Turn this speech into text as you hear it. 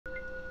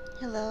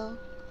Hello.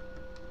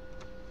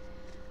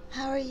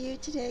 How are you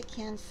today,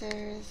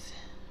 Cancers?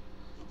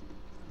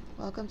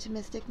 Welcome to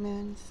Mystic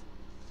Moons.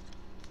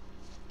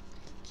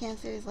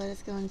 Cancers, let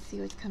us go and see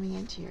what's coming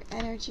into your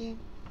energy.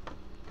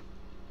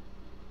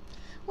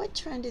 What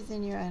trend is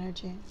in your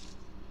energy?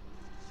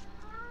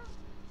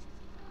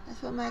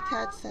 That's what my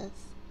cat says.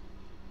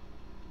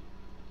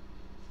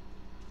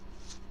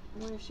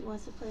 I wonder if she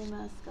wants to play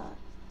mascot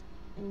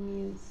and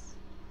muse.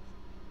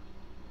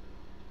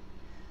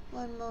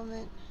 One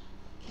moment,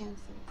 Cancers.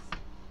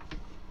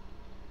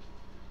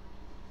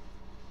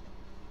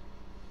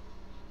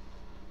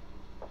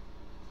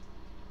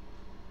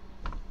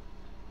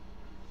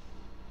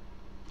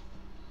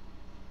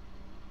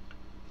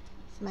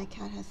 My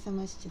cat has so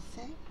much to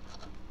say.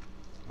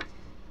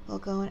 We'll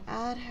go and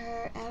add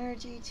her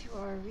energy to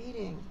our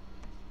reading.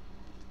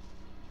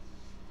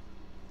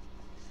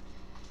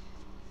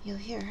 You'll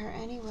hear her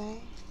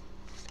anyway,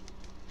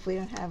 if we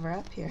don't have her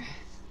up here.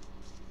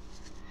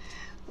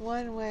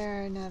 One way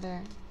or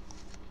another,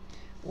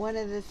 one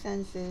of the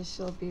senses,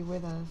 she'll be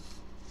with us.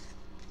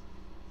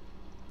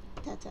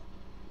 Ta-ta.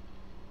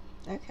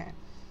 Okay.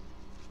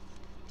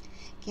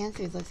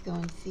 Cancers, let's go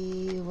and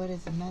see what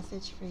is the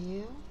message for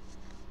you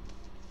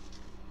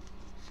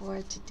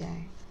for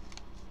today.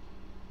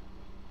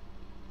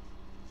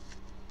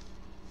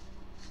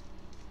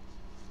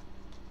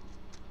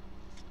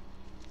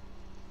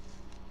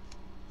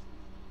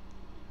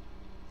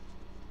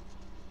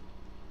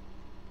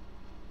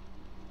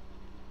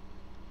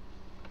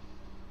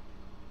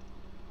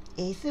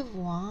 Ace of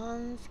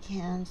Wands,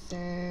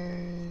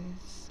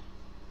 Cancers.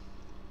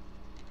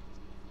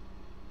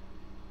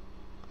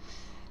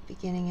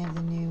 Beginning of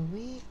the new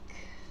week.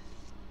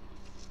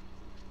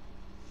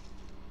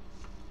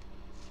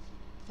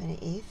 An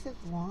Ace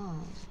of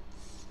Wands.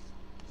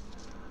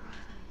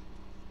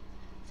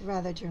 It's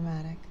rather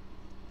dramatic.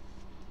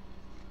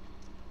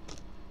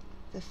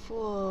 The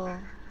Fool.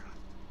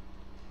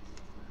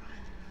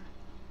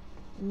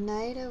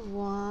 Knight of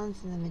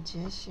Wands and the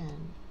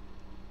Magician.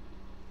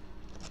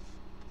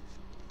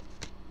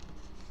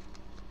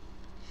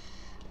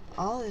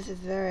 All this is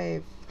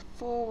very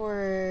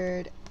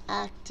forward,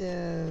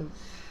 active,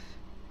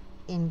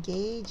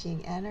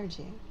 engaging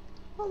energy.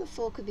 Well, the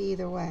Fool could be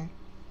either way.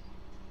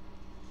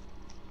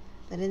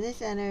 But in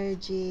this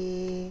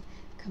energy,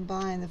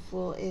 combined, the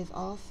Fool is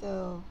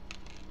also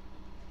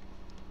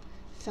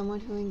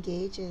someone who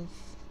engages,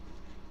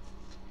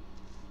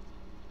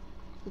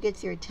 who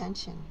gets your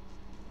attention.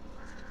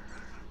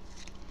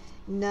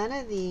 None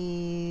of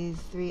these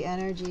three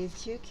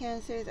energies, two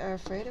Cancers, are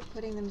afraid of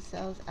putting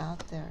themselves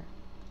out there.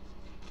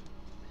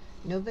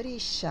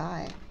 Nobody's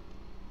shy.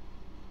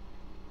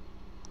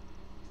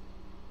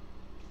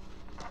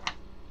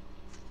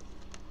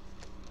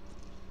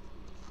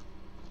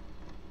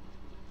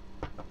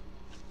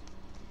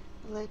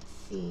 Let's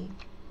see.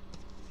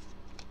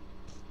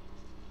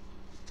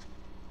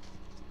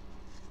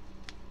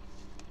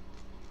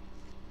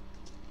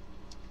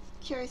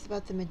 Curious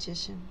about the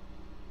Magician.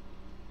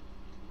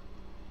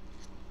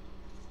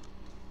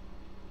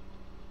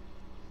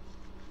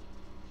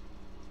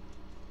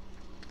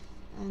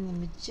 And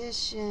the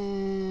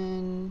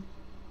Magician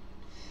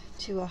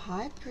to a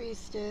High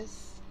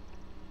Priestess.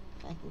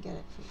 If I can get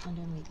it from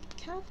under my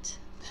cat.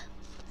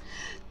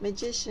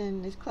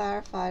 Magician is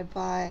clarified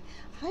by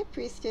High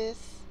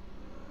Priestess,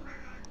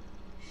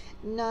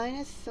 Nine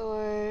of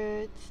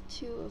Swords,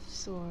 Two of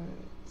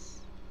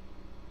Swords.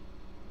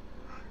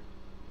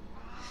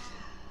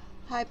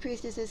 High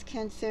Priestess is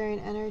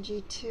Cancerian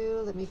energy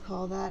too. Let me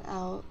call that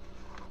out.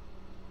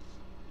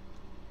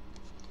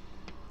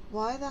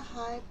 Why the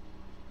High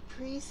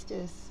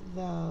Priestess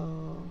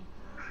though?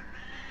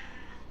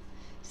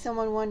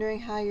 Someone wondering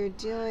how you're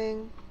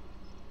doing.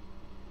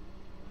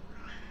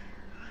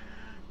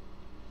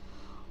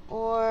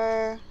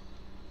 Or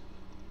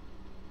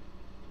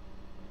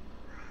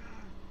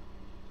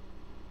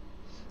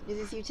is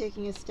this you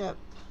taking a step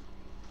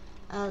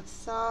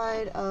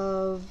outside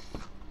of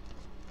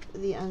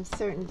the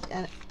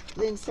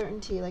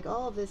uncertainty? Like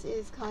all of this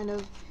is kind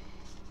of,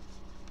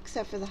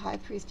 except for the High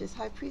Priestess.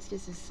 High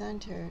Priestess is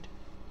centered.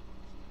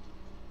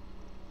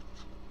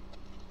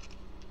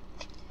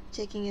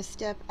 Taking a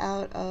step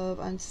out of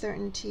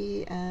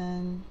uncertainty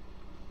and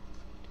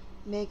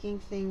making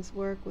things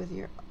work with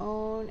your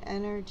own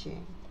energy.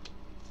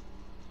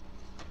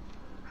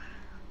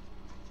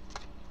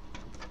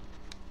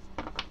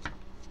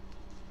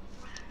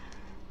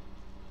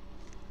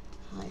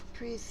 High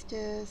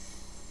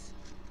Priestess.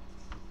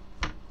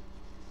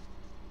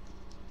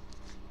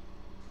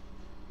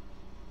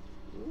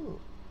 Ooh.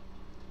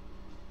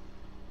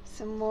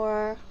 Some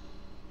more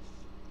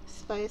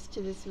spice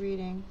to this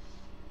reading.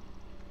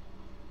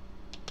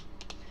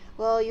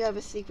 Well, you have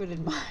a secret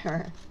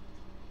admirer.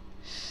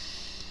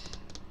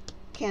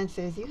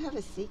 Cancers, you have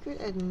a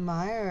secret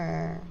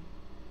admirer.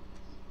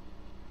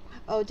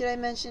 Oh, did I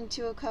mention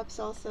Two of Cups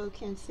also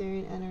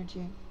Cancerian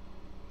energy?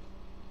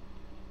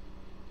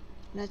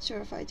 Not sure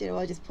if I did.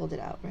 Well, I just pulled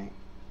it out, right?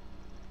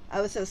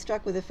 I was so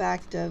struck with the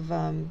fact of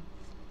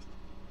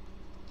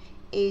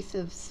Ace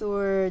of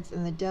Swords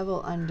and the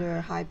Devil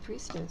under High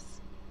Priestess.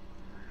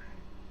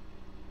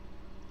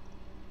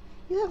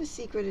 You have a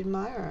secret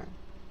admirer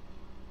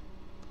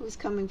who's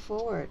coming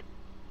forward.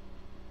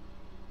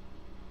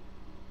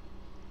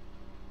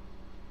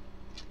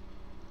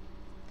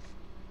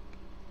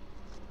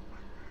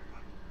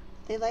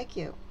 They like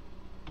you.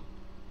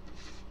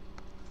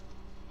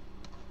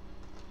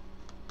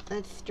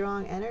 That's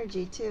strong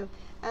energy too.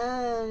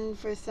 And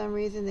for some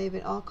reason they've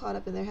been all caught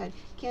up in their head.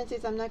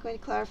 Cancers, I'm not going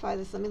to clarify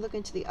this. Let me look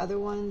into the other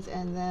ones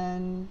and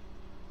then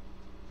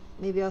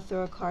maybe I'll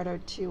throw a card or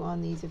two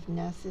on these if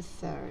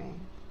necessary.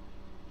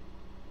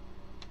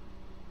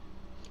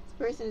 This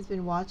person has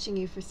been watching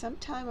you for some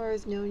time or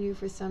has known you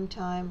for some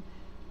time.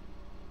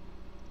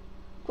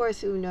 Of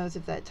course, who knows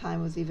if that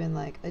time was even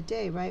like a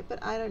day, right?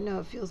 But I don't know.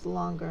 It feels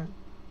longer.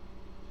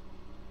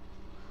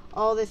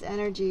 All this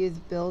energy is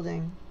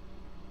building.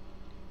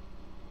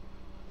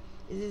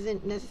 This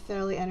isn't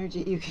necessarily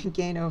energy you can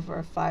gain over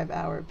a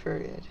 5-hour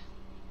period.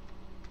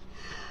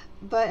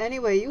 But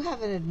anyway, you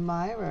have an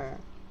admirer.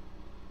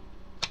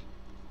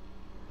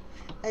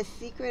 A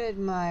secret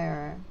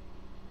admirer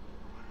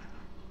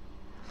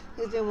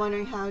who's been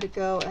wondering how to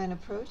go and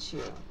approach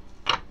you.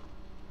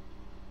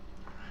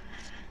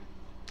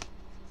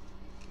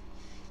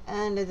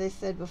 And as I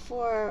said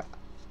before,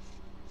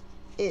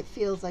 it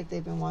feels like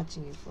they've been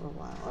watching you for a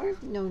while, or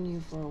known you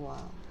for a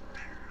while,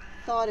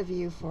 thought of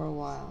you for a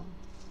while.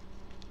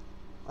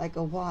 Like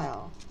a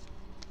while.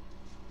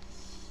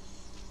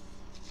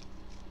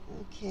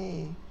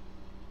 Okay.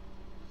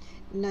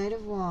 Knight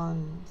of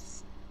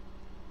Wands.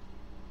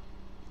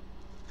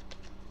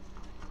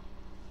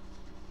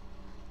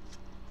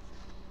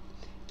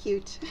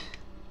 Cute.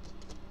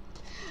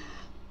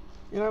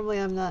 Normally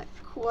I'm not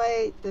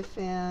quite the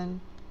fan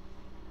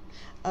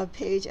of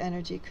page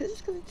energy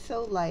because it's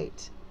so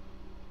light.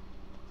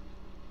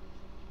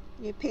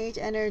 Your page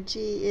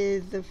energy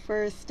is the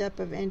first step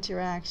of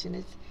interaction.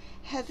 It's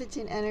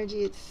hesitant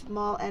energy, it's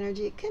small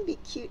energy, it can be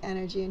cute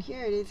energy, and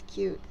here it is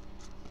cute.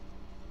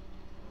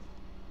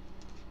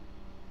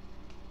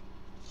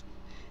 It's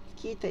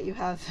cute that you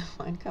have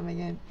someone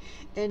coming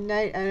in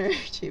night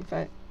energy,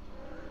 but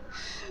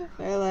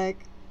they're like,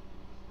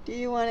 do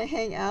you want to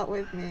hang out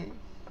with me?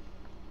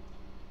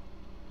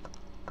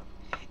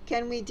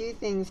 Can we do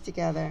things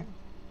together?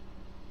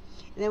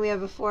 And then we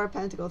have a Four of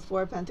Pentacles.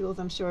 Four of Pentacles,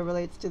 I'm sure,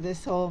 relates to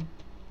this whole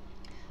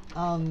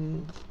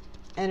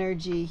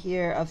energy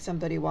here of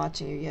somebody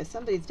watching you. Yes,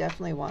 somebody's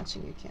definitely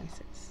watching you,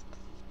 Cancers.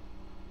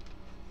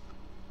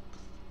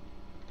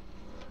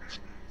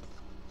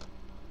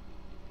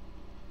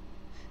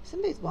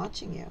 Somebody's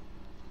watching you.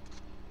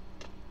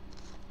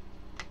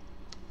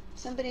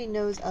 Somebody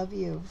knows of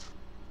you.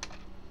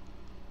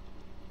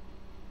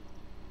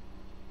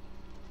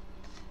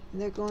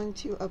 And they're going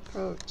to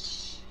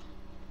approach.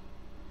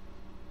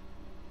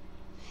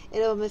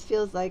 It almost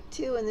feels like,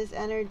 too, in this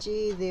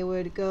energy, they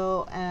would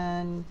go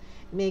and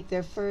make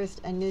their first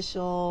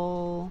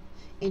initial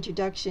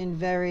introduction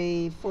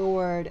very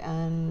forward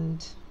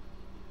and,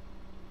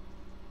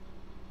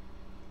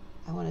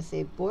 I want to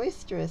say,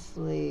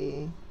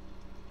 boisterously.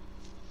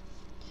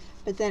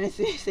 But then as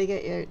soon as they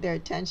get their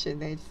attention,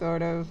 they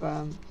sort of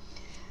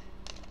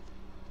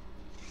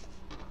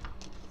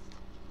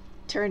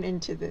turn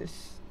into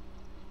this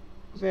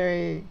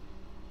very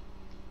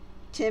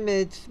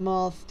timid,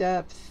 small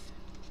steps.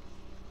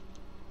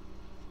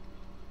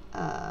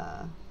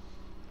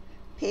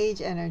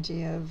 Page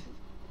energy of,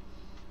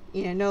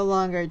 you know, no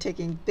longer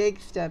taking big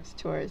steps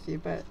towards you,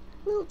 but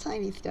little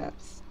tiny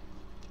steps.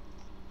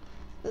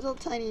 Little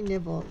tiny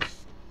nibbles.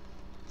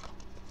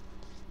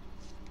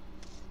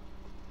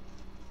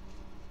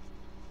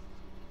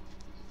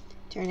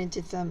 Turn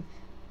into some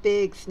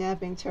big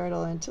snapping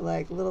turtle into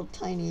like little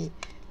tiny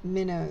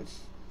minnows.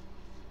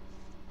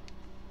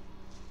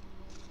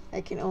 I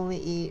can only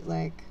eat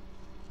like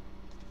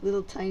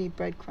little tiny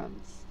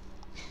breadcrumbs.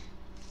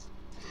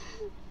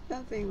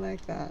 Something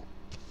like that.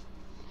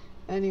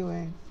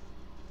 Anyway,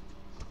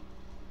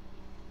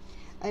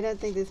 I don't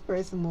think this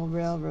person will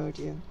railroad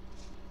you.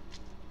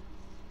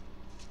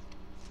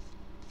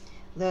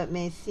 Though it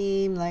may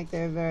seem like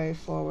they're very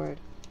forward.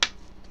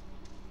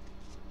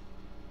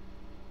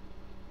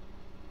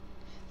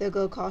 They'll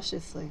go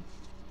cautiously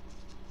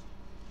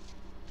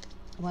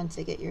once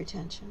they get your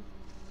attention.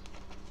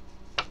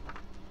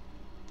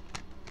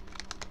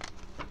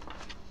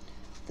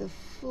 The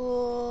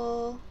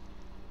Fool.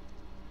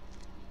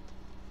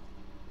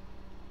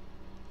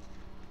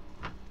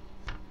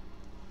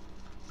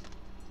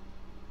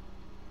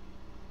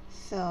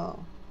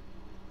 So,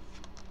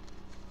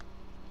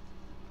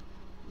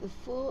 the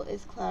Fool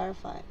is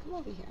clarified. Come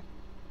over here.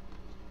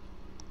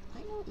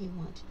 I know what you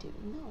want to do.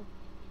 No,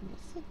 you're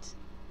sit.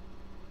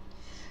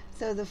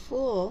 So the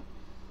Fool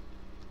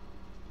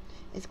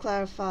is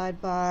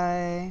clarified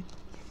by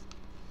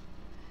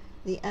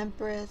the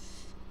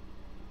Empress.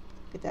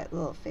 Look at that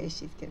little face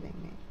she's giving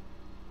me.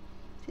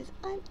 She says,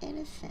 I'm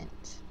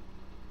innocent.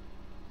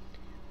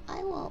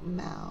 I won't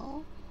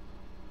meow.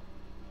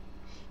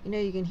 You know,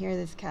 you can hear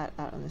this cat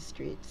out on the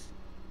streets.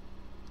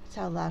 That's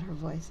how loud her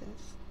voice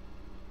is.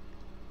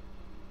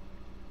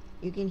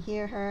 You can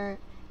hear her,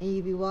 and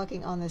you'd be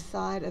walking on the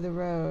side of the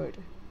road,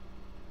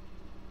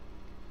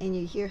 and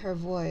you hear her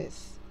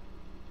voice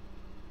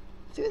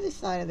through the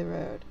side of the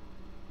road,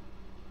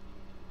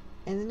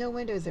 and no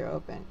windows are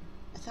open.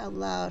 That's how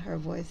loud her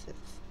voice is.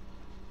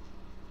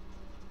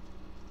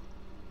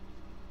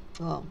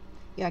 Well,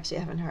 you actually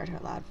haven't heard her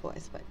loud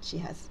voice, but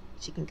she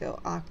can go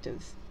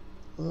octaves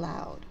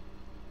loud,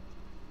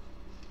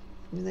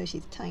 even though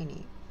she's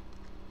tiny.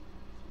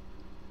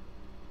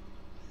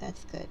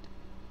 That's good.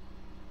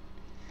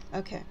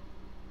 Okay.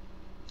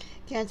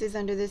 Cancer's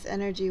under this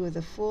energy with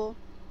the Fool,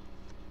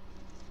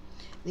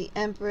 the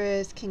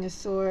Empress, King of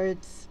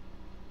Swords.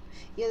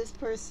 Yeah, this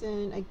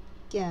person,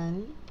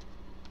 again,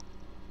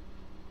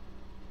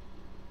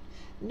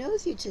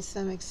 knows you to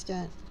some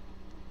extent.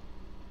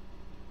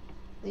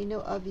 They know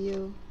of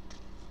you.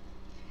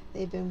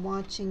 They've been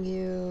watching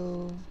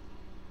you.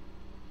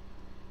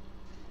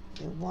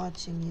 They've been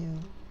watching you.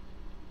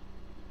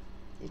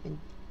 They've been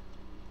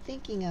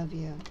thinking of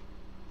you.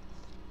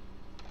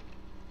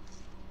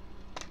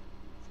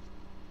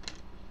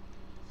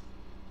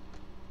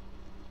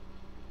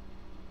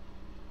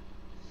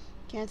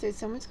 Cancer,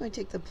 someone's going to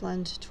take the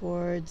plunge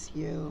towards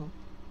you.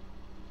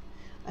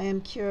 I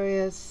am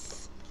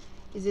curious,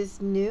 is this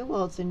new?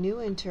 Well, it's a new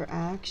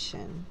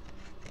interaction.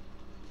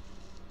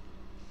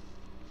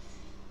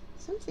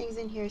 Some things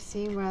in here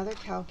seem rather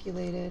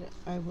calculated,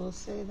 I will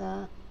say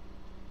that.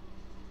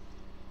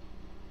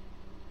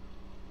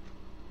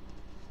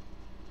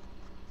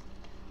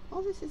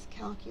 All this is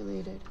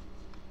calculated.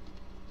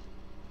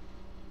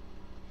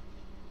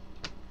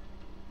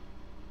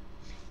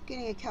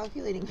 Getting a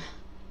calculating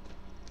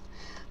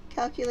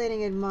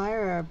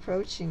admirer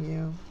approaching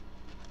you.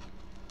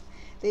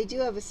 They do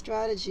have a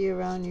strategy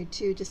around you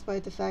too,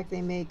 despite the fact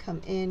they may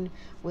come in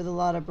with a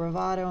lot of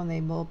bravado, and they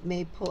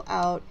may pull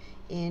out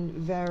in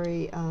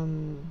very,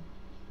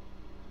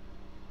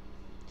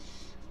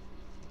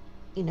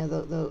 you know,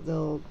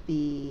 they'll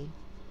be,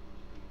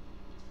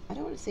 I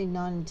don't want to say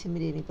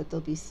non-intimidating, but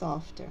they'll be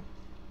softer.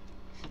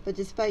 But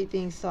despite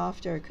being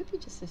softer, it could be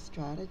just a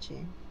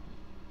strategy.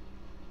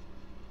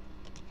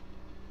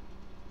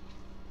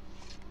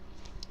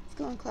 Let's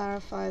go and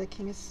clarify the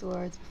King of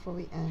Swords before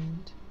we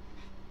end.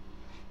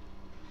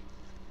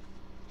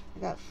 I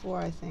got 4,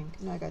 I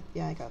think. No, I got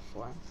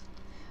 4.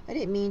 I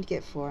didn't mean to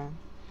get 4.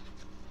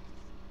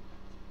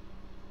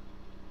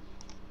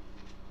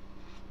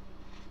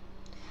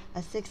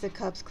 A 6 of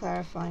Cups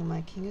clarifying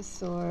my King of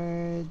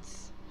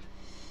Swords.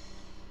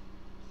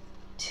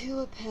 2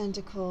 of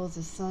Pentacles,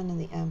 the Sun, and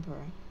the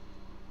Emperor.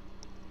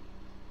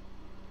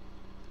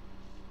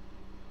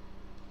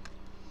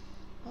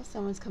 Well,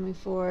 someone's coming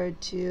forward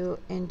to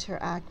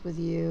interact with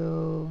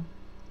you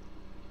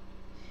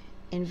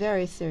in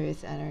very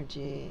serious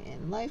energy,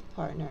 in life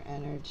partner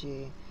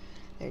energy.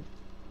 They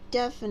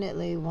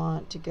definitely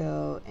want to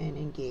go and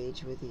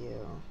engage with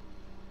you.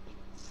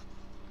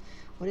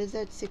 What is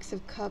that 6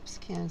 of Cups,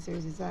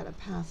 Cancers? Is that a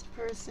past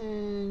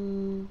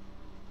person?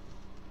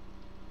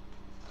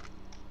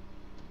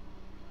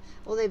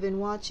 Well, they've been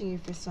watching you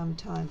for some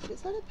time, but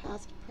is that a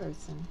past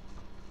person?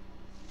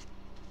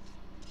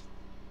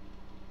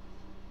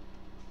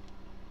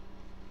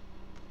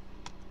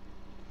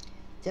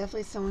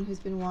 Definitely someone who's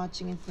been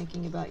watching and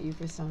thinking about you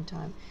for some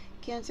time.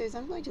 Cancers,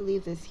 I'm going to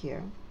leave this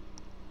here.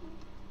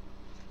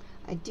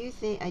 I do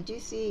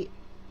see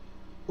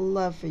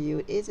love for you.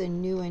 It is a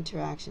new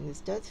interaction. This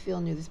does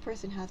feel new. This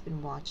person has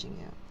been watching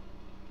you.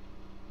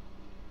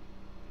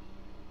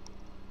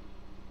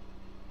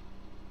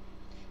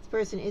 This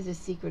person is a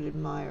secret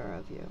admirer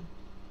of you.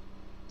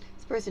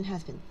 This person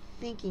has been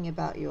thinking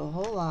about you a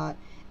whole lot,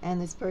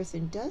 and this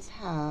person does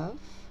have,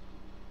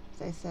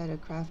 as I said, a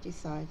crafty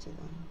side to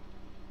them.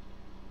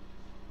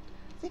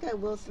 I think I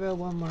will throw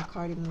one more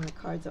card, even though the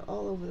cards are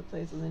all over the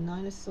place, with the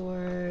 9 of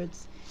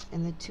Swords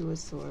and the 2 of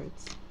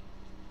Swords.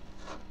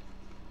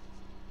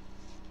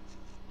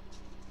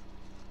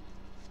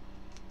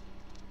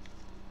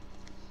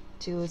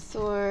 Two of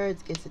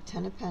Swords gets a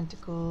 10 of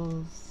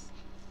Pentacles.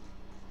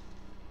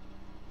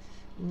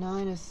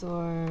 9 of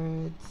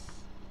Swords.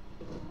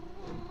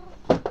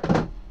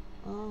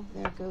 Oh,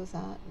 there goes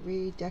that.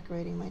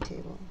 Redecorating my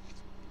table.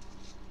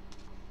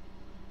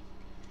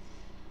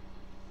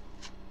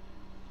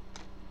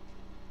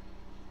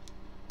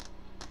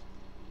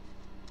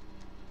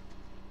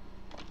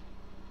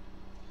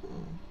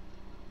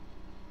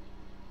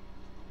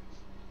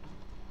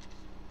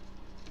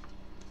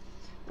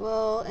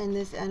 Well, in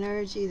this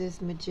energy,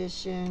 this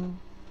Magician,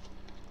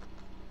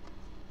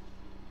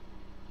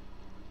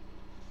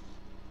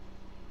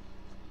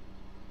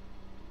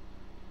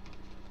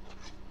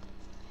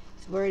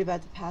 he's worried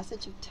about the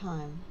passage of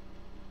time.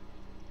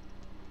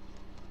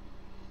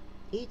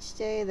 Each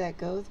day that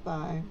goes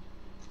by,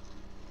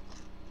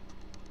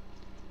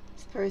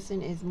 this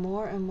person is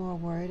more and more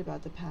worried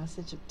about the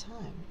passage of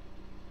time.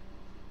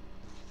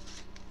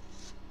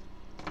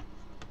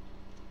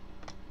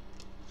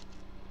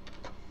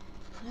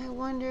 I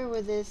wonder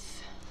with this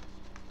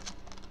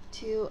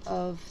Two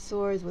of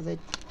Swords with a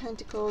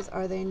Pentacles.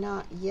 Are they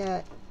not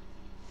yet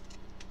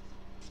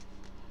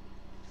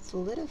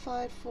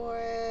solidified for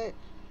it?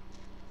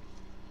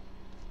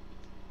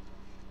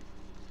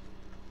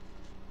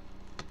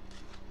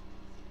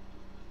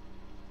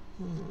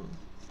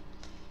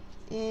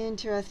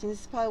 Interesting.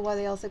 This is probably why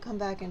they also come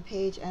back in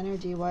Page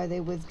energy, why they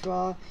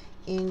withdraw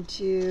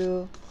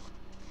into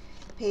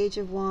Page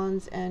of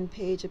Wands and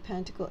Page of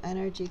Pentacle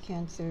energy,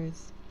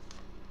 Cancers.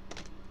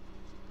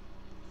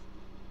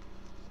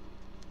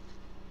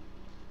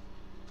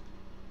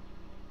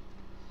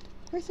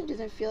 Person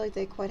doesn't feel like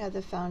they quite have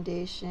the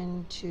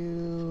foundation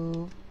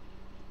to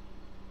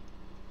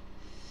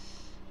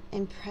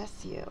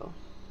impress you.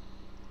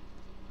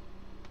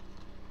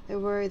 They're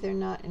worried they're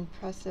not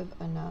impressive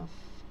enough,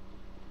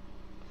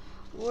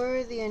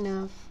 worthy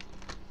enough,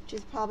 which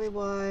is probably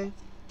why,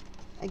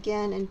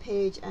 again, in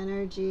Page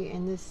energy,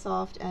 in this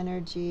soft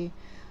energy,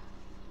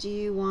 do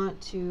you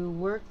want to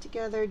work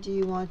together? Do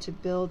you want to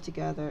build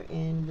together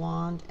in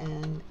Wand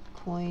and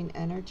Coin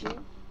energy?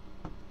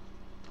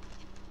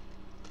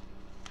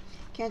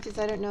 Cancers,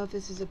 I don't know if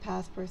this is a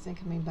past person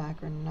coming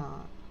back or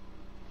not.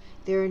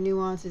 There are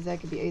nuances that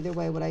could be either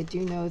way. What I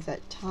do know is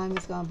that time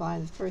has gone by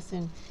and this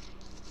person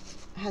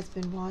has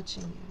been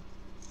watching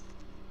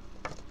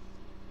you.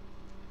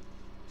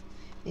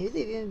 Maybe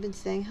they've even been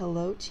saying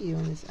hello to you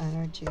in this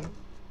energy.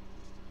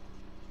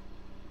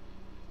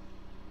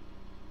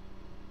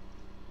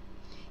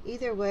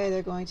 Either way,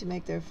 they're going to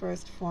make their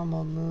first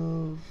formal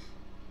move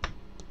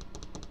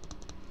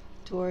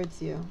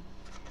towards you.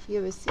 You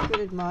have a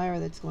secret admirer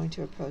that's going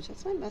to approach.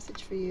 That's my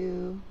message for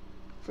you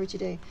for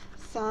today.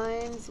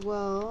 Signs,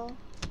 well,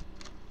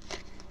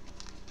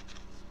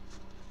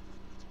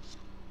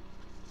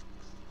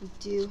 we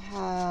do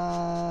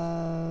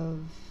have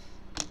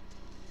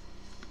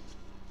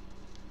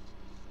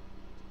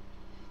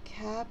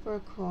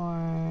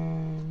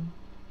Capricorn.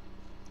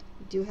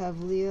 We do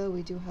have Leo.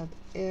 We do have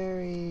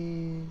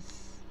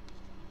Aries.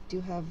 We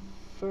do have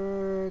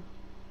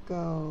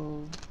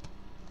Virgo.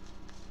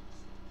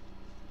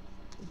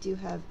 Do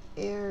have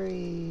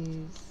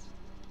Aries,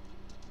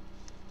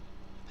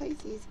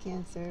 Pisces,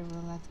 Cancer.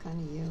 Well, that's kind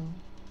of you.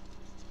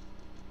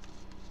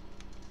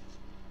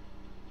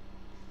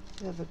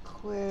 You have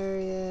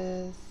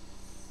Aquarius,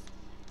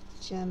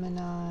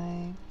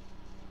 Gemini,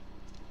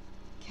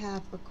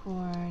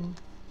 Capricorn,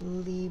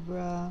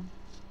 Libra.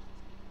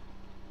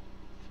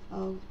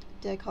 Oh,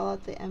 did I call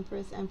out the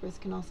Empress? Empress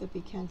can also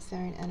be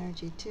Cancerian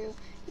energy too.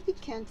 It could be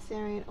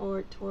Cancerian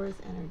or Taurus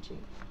energy.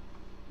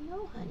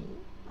 No, honey.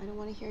 I don't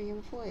want to hear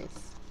your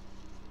voice.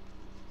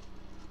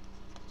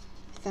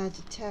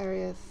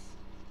 Sagittarius.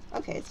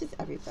 Okay, it's just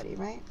everybody,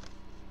 right?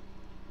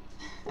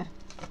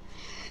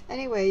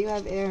 Anyway, you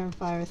have air and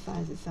fire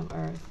signs and some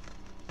earth.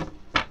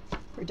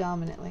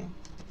 Predominantly.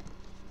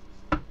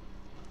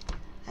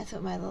 That's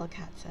what my little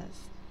cat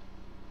says.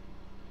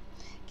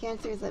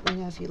 Cancers, let me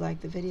know if you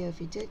liked the video.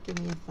 If you did, give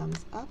me a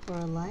thumbs up or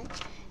a like.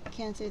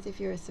 Cancers, if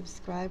you're a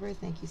subscriber,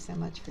 thank you so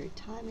much for your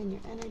time and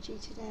your energy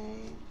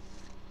today.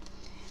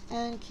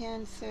 And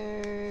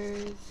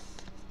Cancers,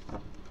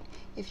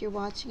 if you're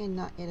watching and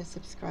not yet a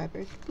subscriber,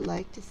 if you'd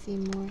like to see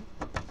more,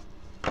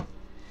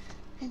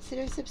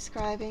 consider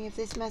subscribing. If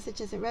this message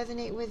doesn't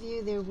resonate with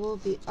you, there will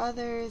be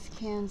others.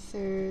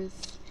 Cancers,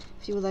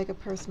 if you would like a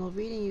personal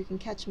reading, you can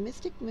catch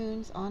Mystic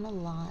Moons on a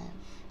live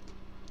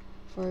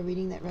for a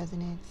reading that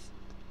resonates.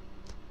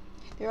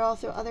 There are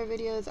also other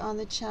videos on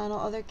the channel,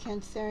 other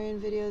Cancerian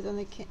videos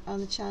on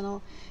the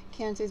channel,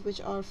 Cancers, which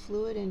are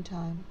fluid in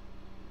time.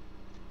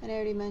 And I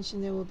already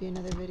mentioned there will be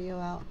another video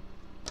out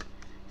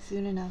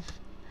soon enough.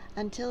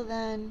 Until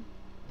then,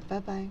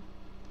 bye-bye.